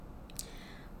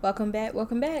Welcome back.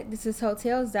 Welcome back. This is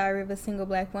Hotels Diary of a Single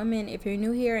Black Woman. If you're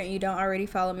new here and you don't already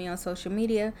follow me on social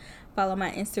media, follow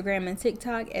my Instagram and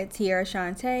TikTok at Tierra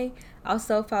Shantae.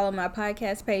 Also follow my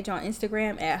podcast page on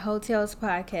Instagram at Hotels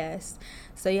Podcast.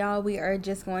 So y'all, we are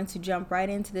just going to jump right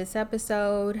into this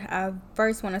episode. I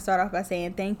first want to start off by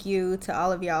saying thank you to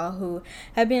all of y'all who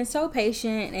have been so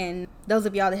patient, and those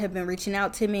of y'all that have been reaching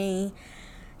out to me,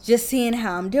 just seeing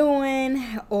how I'm doing,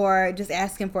 or just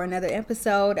asking for another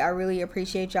episode. I really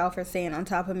appreciate y'all for staying on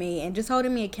top of me and just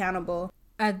holding me accountable.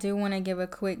 I do want to give a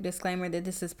quick disclaimer that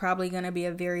this is probably going to be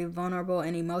a very vulnerable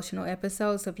and emotional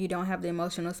episode. So if you don't have the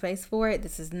emotional space for it,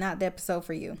 this is not the episode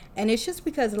for you. And it's just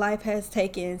because life has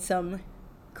taken some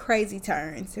crazy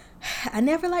turns. I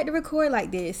never like to record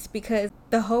like this because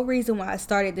the whole reason why I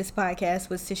started this podcast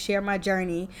was to share my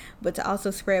journey, but to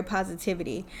also spread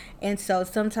positivity. And so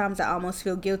sometimes I almost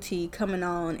feel guilty coming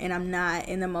on and I'm not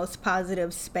in the most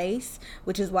positive space,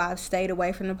 which is why I've stayed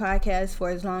away from the podcast for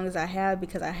as long as I have,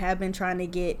 because I have been trying to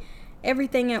get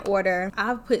everything in order.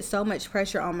 I've put so much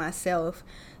pressure on myself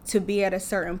to be at a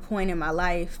certain point in my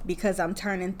life because I'm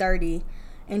turning 30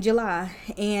 in July,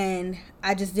 and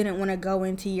I just didn't want to go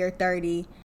into year 30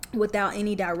 without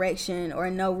any direction or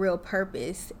no real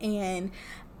purpose. And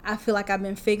I feel like I've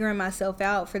been figuring myself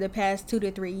out for the past 2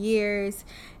 to 3 years,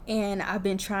 and I've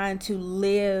been trying to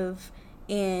live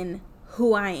in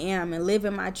who I am and live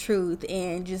in my truth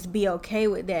and just be okay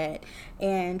with that,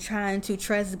 and trying to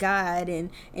trust God and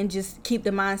just keep the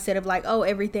mindset of like, oh,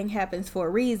 everything happens for a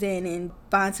reason, and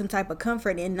find some type of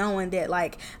comfort in knowing that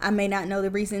like I may not know the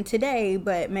reason today,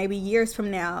 but maybe years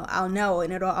from now I'll know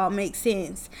and it'll all make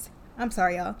sense. I'm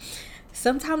sorry, y'all.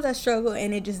 Sometimes I struggle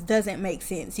and it just doesn't make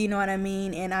sense. You know what I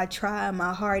mean? And I try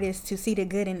my hardest to see the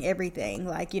good in everything.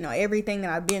 Like, everything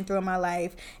that I've been through in my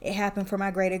life, it happened for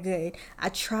my greater good. I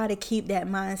try to keep that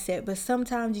mindset, but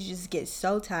sometimes you just get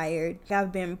so tired.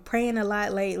 I've been praying a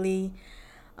lot lately,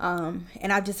 and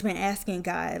I've just been asking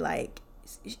God, like,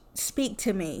 speak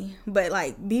to me, but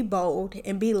like be bold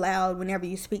and be loud whenever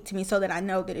you speak to me so that I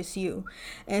know that it's you.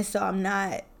 And so I'm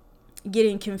not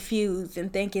getting confused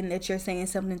and thinking that you're saying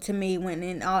something to me when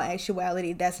in all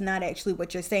actuality that's not actually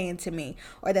what you're saying to me,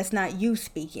 or that's not you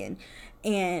speaking.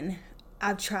 And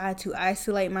I've tried to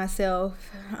isolate myself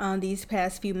these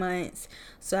past few months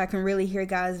so I can really hear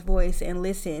God's voice and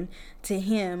listen to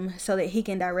him so that he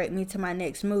can direct me to my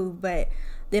next move. But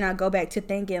then I go back to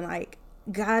thinking like,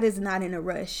 God is not in a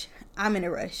rush. I'm in a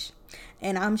rush.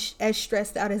 And I'm as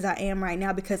stressed out as I am right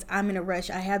now because I'm in a rush.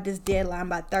 I have this deadline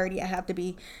by 30. I have to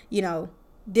be,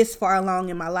 this far along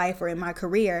in my life or in my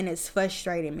career. And it's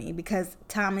frustrating me because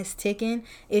time is ticking.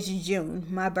 It's June.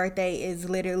 My birthday is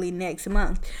literally next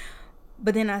month.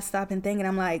 But then I stop and think, and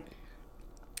I'm like,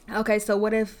 okay, so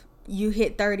what if you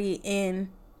hit 30 and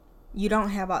you don't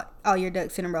have all your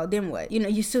ducks in a row? Then what?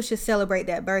 You still should celebrate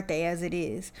that birthday as it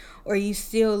is, or you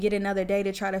still get another day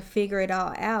to try to figure it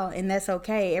all out, and that's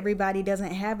okay. Everybody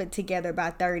doesn't have it together by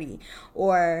 30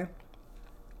 or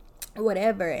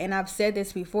whatever. And I've said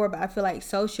this before, but I feel like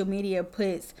social media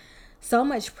puts so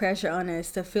much pressure on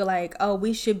us to feel like, oh,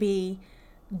 we should be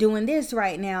doing this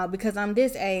right now because I'm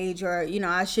this age, or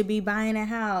I should be buying a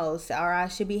house, or I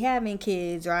should be having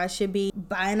kids, or I should be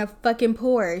buying a fucking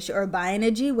Porsche or buying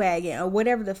a G-Wagon or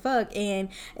whatever the fuck. And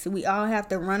so we all have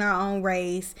to run our own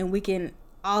race, and we can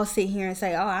all sit here and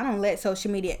say, oh, I don't let social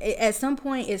media. At some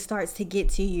point it starts to get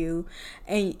to you,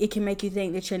 and it can make you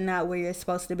think that you're not where you're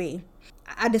supposed to be.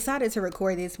 I decided to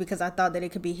record this because I thought that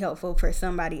it could be helpful for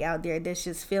somebody out there that's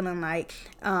just feeling like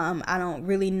I don't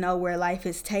really know where life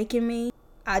is taking me.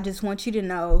 I just want you to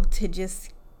know to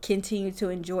just continue to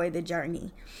enjoy the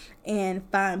journey and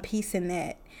find peace in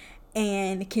that,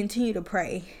 and continue to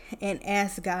pray and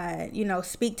ask God,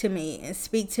 speak to me, and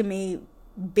speak to me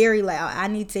very loud. I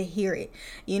need to hear it.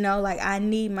 Like I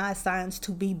need my signs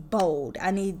to be bold. I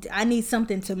need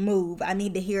something to move. I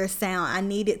need to hear a sound. I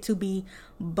need it to be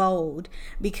bold,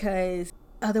 because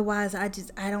otherwise I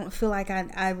don't feel like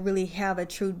I really have a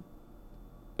true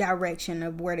direction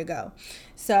of where to go.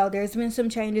 So there's been some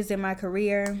changes in my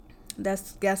career.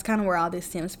 That's kind of where all this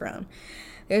stems from.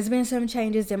 There's been some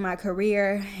changes in my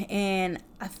career, and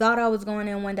I thought I was going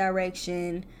in one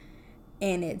direction,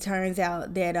 and it turns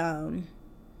out that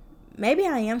maybe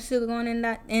I am still going in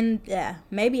that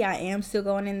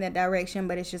direction,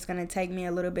 but it's just going to take me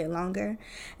a little bit longer,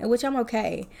 and which I'm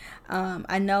okay.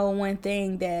 I know one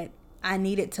thing that I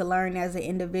needed to learn as an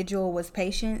individual was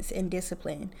patience and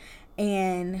discipline.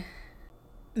 And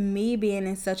me being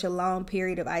in such a long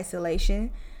period of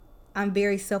isolation, I'm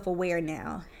very self-aware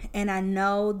now. And I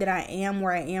know that I am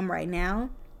where I am right now,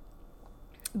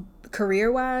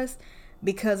 career-wise,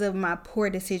 because of my poor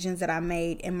decisions that I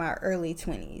made in my early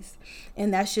 20s.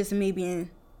 And that's just me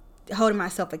holding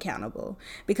myself accountable,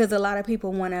 because a lot of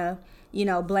people want to,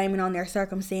 blame it on their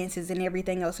circumstances and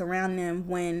everything else around them,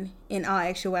 when in all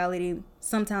actuality,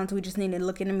 sometimes we just need to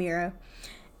look in the mirror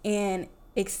and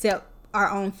accept our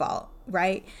own fault,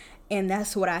 right? And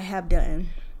that's what I have done.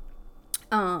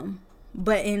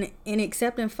 But in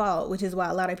accepting fault, which is why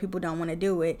a lot of people don't want to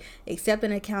do it,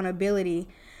 accepting accountability,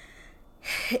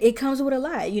 it comes with a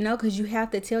lot, because you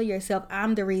have to tell yourself,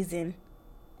 I'm the reason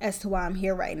as to why I'm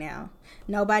here right now.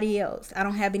 Nobody else. I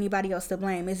don't have anybody else to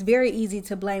blame. It's very easy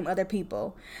to blame other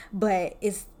people, but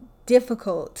it's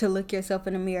difficult to look yourself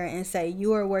in the mirror and say,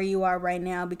 you are where you are right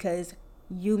now because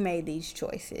you made these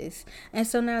choices. And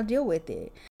so now deal with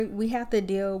it. We have to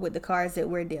deal with the cards that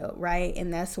we're dealt, right?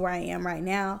 And that's where I am right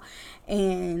now.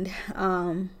 And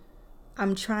I'm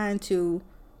trying to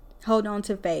hold on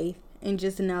to faith and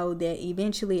just know that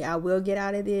eventually I will get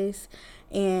out of this,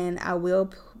 and I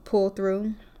will pull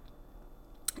through,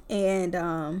 and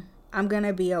I'm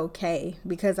gonna be okay,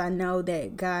 because I know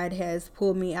that God has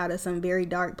pulled me out of some very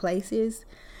dark places.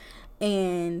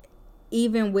 And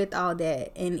even with all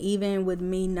that, and even with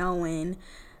me knowing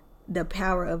the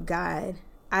power of God,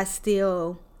 I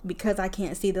still, because I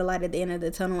can't see the light at the end of the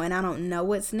tunnel and I don't know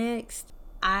what's next,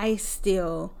 I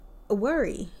still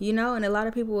worry, and a lot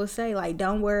of people will say, like,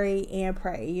 don't worry and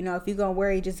pray. If you're gonna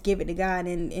worry, just give it to God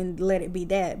and let it be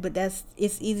that. But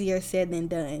it's easier said than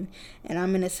done. And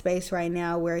I'm in a space right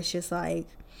now where it's just like,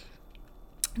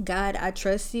 God, I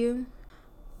trust you,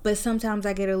 but sometimes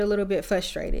I get a little bit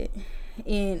frustrated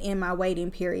in my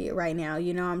waiting period right now.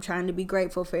 I'm trying to be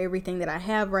grateful for everything that I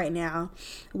have right now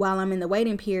while I'm in the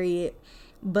waiting period,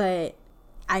 but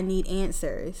I need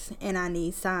answers, and I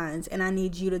need signs, and I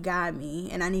need you to guide me,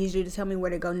 and I need you to tell me where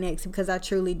to go next, because I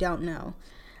truly don't know.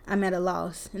 I'm at a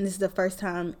loss, and this is the first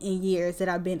time in years that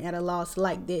I've been at a loss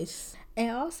like this.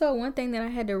 And also, one thing that I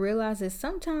had to realize is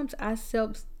sometimes I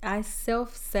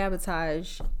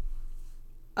self-sabotage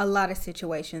a lot of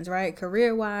situations, right?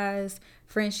 Career-wise,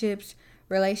 friendships,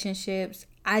 relationships.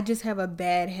 I just have a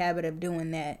bad habit of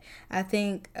doing that. I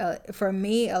think for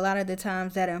me, a lot of the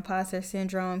times that imposter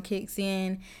syndrome kicks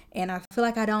in, and I feel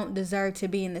like I don't deserve to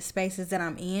be in the spaces that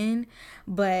I'm in.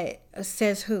 But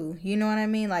says who? You know what I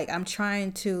mean? Like, I'm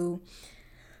trying to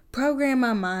program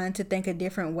my mind to think a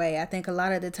different way. I think a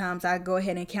lot of the times I go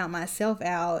ahead and count myself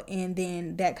out, and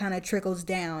then that kind of trickles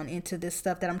down into the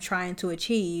stuff that I'm trying to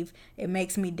achieve. It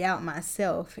makes me doubt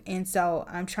myself. And so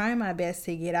I'm trying my best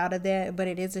to get out of that, but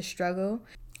it is a struggle.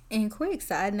 And quick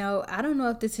side note, I don't know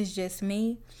if this is just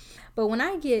me, but when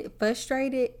I get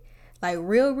frustrated, like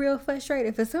real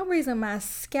frustrated, for some reason my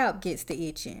scalp gets to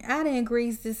itching. I done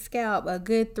greased this scalp a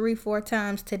good 3-4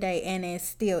 times today, and it's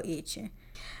still itching.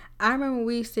 I remember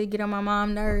we used to get on my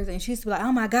mom's nerves, and she used to be like,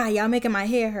 oh my God, y'all making my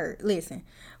hair hurt. Listen,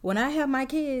 when I have my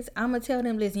kids, I'm going to tell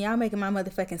them, listen, y'all making my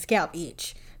motherfucking scalp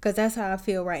itch, because that's how I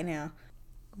feel right now.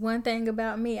 One thing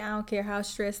about me, I don't care how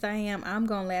stressed I am, I'm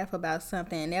going to laugh about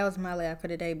something. And that was my laugh for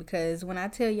the day, because when I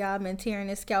tell y'all I've been tearing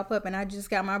this scalp up and I just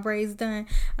got my braids done,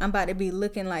 I'm about to be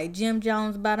looking like Jim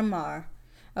Jones by tomorrow.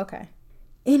 Okay.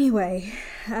 Anyway,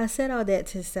 I said all that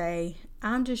to say,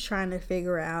 I'm just trying to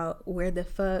figure out where the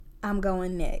fuck I'm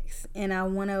going next. And I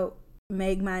want to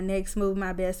make my next move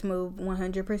my best move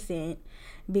 100%,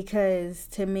 because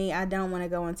to me, I don't want to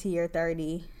go into year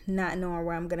 30 not knowing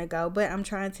where I'm going to go. But I'm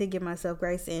trying to give myself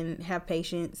grace and have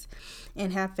patience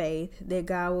and have faith that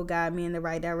God will guide me in the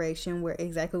right direction,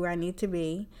 exactly where I need to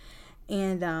be.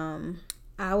 And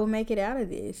I will make it out of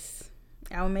this.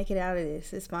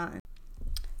 It's fine.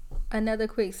 Another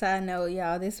quick side note,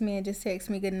 y'all. This man just texted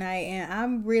me good night,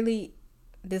 and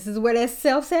this is where that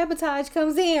self-sabotage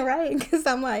comes in, right? Because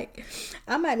I'm like,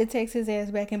 I'm about to text his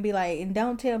ass back and be like, and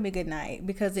don't tell me good night,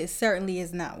 because it certainly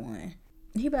is not one.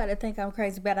 He about to think I'm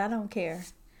crazy, but I don't care.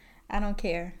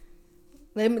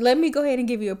 Let me go ahead and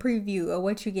give you a preview of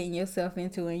what you're getting yourself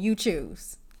into, and you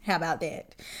choose. How about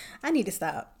that? I need to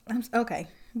stop. Okay.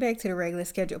 Back to the regular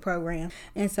scheduled program.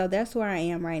 And so that's where I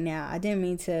am right now. I didn't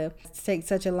mean to take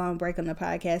such a long break on the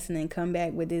podcast and then come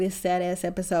back with this sad ass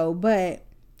episode, but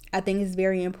I think it's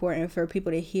very important for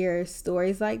people to hear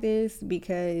stories like this,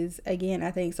 because again,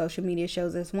 I think social media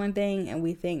shows us one thing and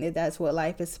we think that that's what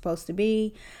life is supposed to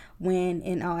be, when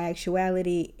in all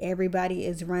actuality, everybody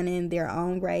is running their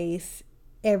own race.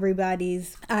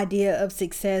 Everybody's idea of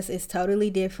success is totally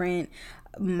different.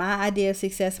 My idea of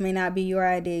success may not be your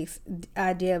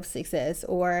idea of success,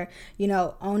 or,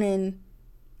 owning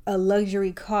a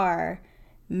luxury car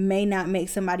may not make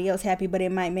somebody else happy, but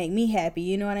it might make me happy.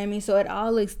 You know what I mean? So it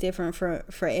all looks different for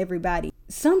everybody.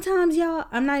 sometimes, y'all,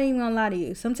 I'm not even gonna lie to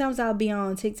you. Sometimes I'll be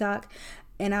on TikTok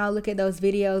and I'll look at those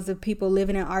videos of people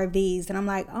living in RVs and I'm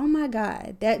like, oh my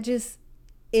God, it just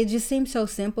seems so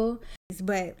simple.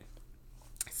 But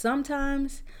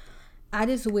sometimes I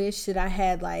just wish that I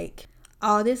had like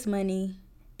all this money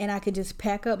and I could just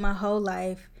pack up my whole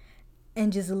life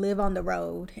and just live on the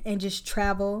road and just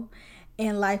travel,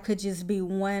 and life could just be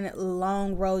one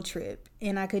long road trip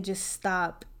and I could just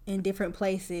stop in different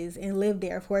places and live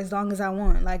there for as long as I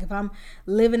want. Like if I'm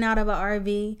living out of an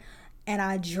RV and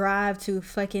I drive to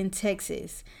fucking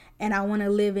Texas and I want to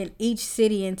live in each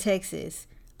city in Texas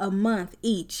a month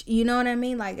each, you know what I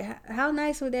mean? Like how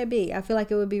nice would that be? I feel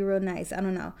like it would be real nice. I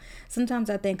don't know. Sometimes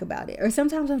I think about it, or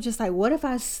sometimes I'm just like, what if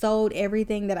I sold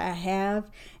everything that I have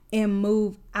and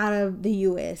moved out of the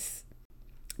US?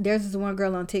 There's this one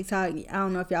girl on TikTok, I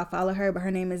don't know if y'all follow her, but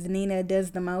her name is Nina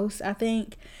Does the Most, I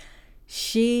think.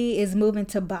 She is moving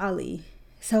to Bali.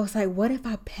 So it's like, what if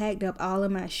I packed up all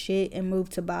of my shit and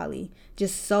moved to Bali?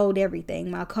 Just sold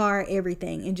everything, my car,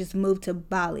 everything, and just moved to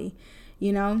Bali,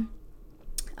 you know?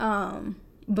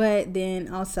 But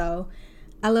then also,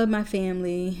 I love my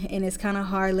family, and it's kind of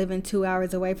hard living 2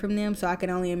 hours away from them. So I can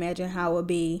only imagine how it would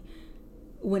be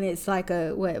when it's like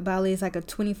Bali is like a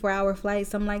 24-hour flight,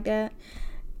 something like that.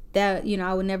 That, you know,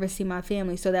 I would never see my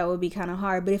family. So that would be kind of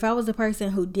hard. But if I was a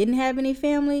person who didn't have any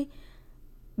family,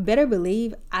 better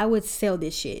believe I would sell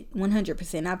this shit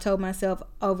 100%. I've told myself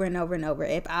over and over and over,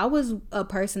 if I was a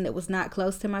person that was not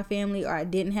close to my family or I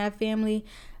didn't have family,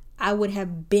 I would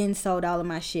have been sold all of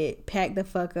my shit, packed the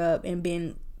fuck up, and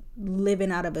been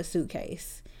living out of a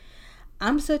suitcase.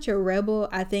 I'm such a rebel,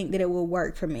 I think that it will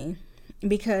work for me.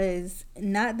 Because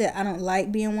not that I don't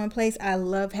like being one place, I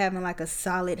love having like a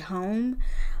solid home,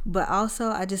 but also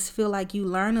I just feel like you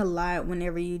learn a lot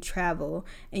whenever you travel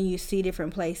and you see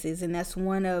different places. And that's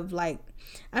one of, like,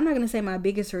 I'm not gonna say my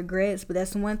biggest regrets, but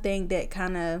that's one thing that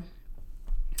kind of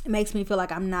makes me feel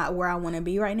like I'm not where I want to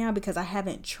be right now, because I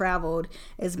haven't traveled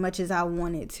as much as I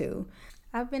wanted to.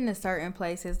 I've been to certain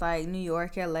places like New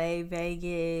York, LA,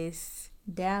 Vegas,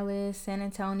 Dallas, San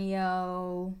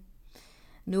Antonio,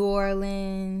 New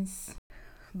Orleans,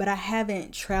 but I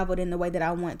haven't traveled in the way that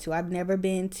I want to. I've never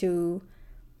been to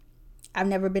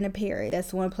Paris.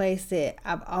 That's one place that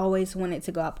I've always wanted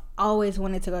to go. I've always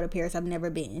wanted to go to Paris. I've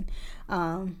never been.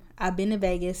 I've been to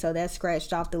Vegas, so that's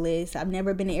scratched off the list. I've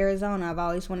never been to Arizona. I've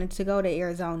always wanted to go to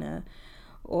Arizona.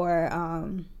 Or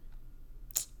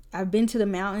I've been to the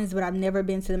mountains, but I've never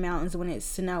been to the mountains when it's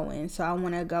snowing. So I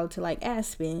want to go to like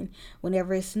Aspen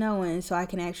whenever it's snowing so I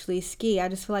can actually ski. I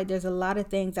just feel like there's a lot of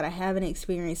things that I haven't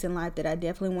experienced in life that I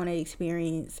definitely want to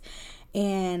experience.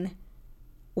 And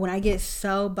when I get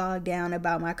so bogged down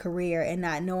about my career and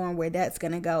not knowing where that's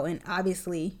going to go, and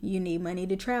obviously you need money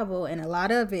to travel, and a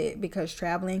lot of it, because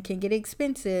traveling can get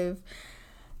expensive,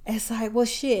 it's like, well,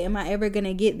 shit, am I ever going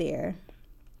to get there?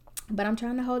 But I'm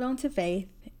trying to hold on to faith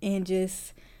and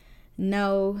just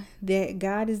know that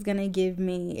God is going to give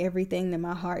me everything that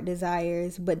my heart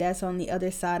desires, but that's on the other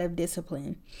side of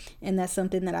discipline, and that's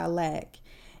something that I lack.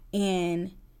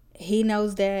 And He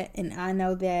knows that, and I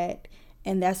know that,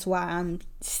 and that's why I'm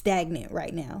stagnant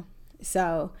right now.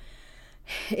 So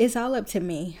it's all up to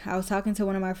me. I was talking to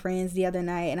one of my friends the other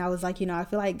night, and I was like, you know, I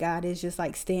feel like God is just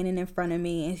like standing in front of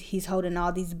me, and He's holding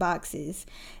all these boxes,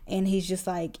 and He's just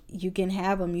like, you can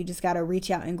have them, you just got to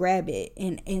reach out and grab it.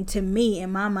 And to me,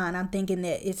 in my mind, I'm thinking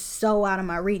that it's so out of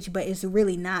my reach, but it's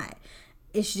really not.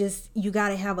 It's just, you got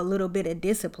to have a little bit of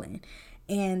discipline.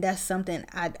 And that's something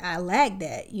I lack,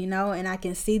 that, you know, and I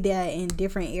can see that in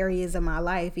different areas of my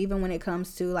life. Even when it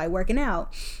comes to like working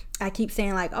out, I keep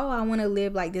saying like, oh, I want to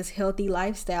live like this healthy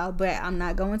lifestyle, but I'm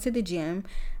not going to the gym.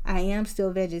 I am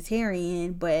still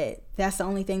vegetarian, but that's the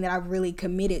only thing that I've really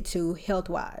committed to health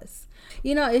wise.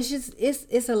 You know, it's just,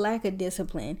 it's a lack of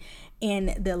discipline,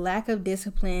 and the lack of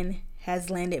discipline has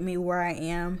landed me where I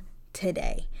am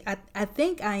today. I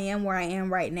think I am where I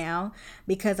am right now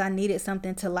because I needed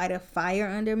something to light a fire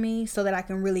under me so that I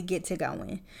can really get to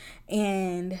going.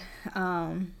 And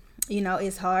you know,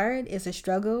 it's hard, it's a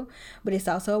struggle, but it's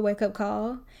also a wake-up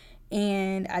call.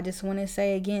 And I just want to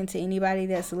say again to anybody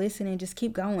that's listening, just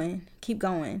keep going,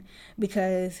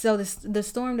 because so the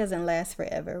storm doesn't last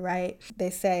forever, right? They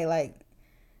say like,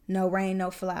 no rain, no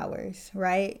flowers,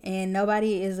 right? And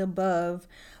nobody is above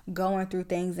going through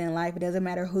things in life. It doesn't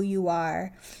matter who you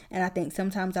are. And I think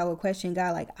sometimes I would question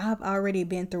God, like, I've already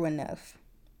been through enough.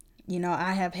 You know,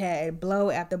 I have had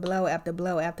blow after blow after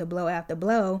blow after blow after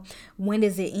blow. When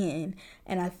does it end?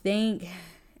 And I think,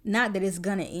 not that it's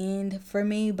going to end for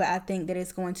me, but I think that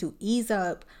it's going to ease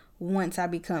up once I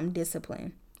become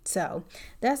disciplined. So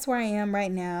that's where I am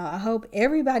right now. I hope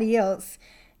everybody else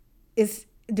is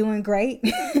doing great.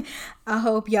 I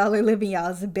hope y'all are living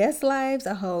y'all's best lives.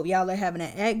 I hope y'all are having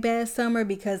an act bad summer,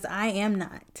 because I am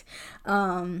not.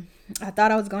 I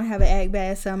thought I was going to have an act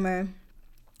bad summer.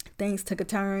 Things took a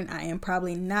turn. I am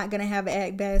probably not going to have an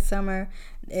act bad summer,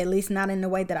 at least not in the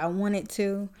way that I wanted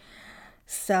to.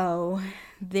 So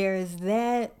there's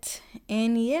that.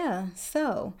 And yeah,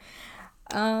 so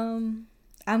I'm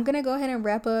going to go ahead and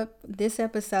wrap up this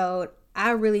episode.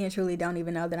 I really and truly don't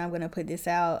even know that I'm going to put this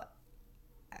out.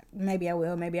 Maybe I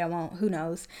will, maybe I won't, who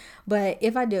knows. But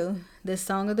if I do, the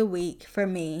song of the week for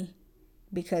me,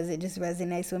 because it just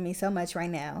resonates with me so much right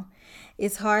now,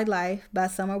 it's Hard Life by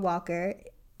Summer Walker.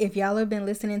 If y'all have been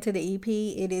listening to the EP,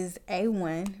 it is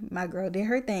A1. My girl did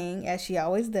her thing, as she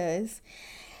always does.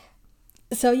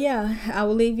 So yeah, I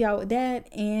will leave y'all with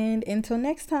that, and until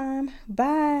next time,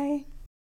 bye.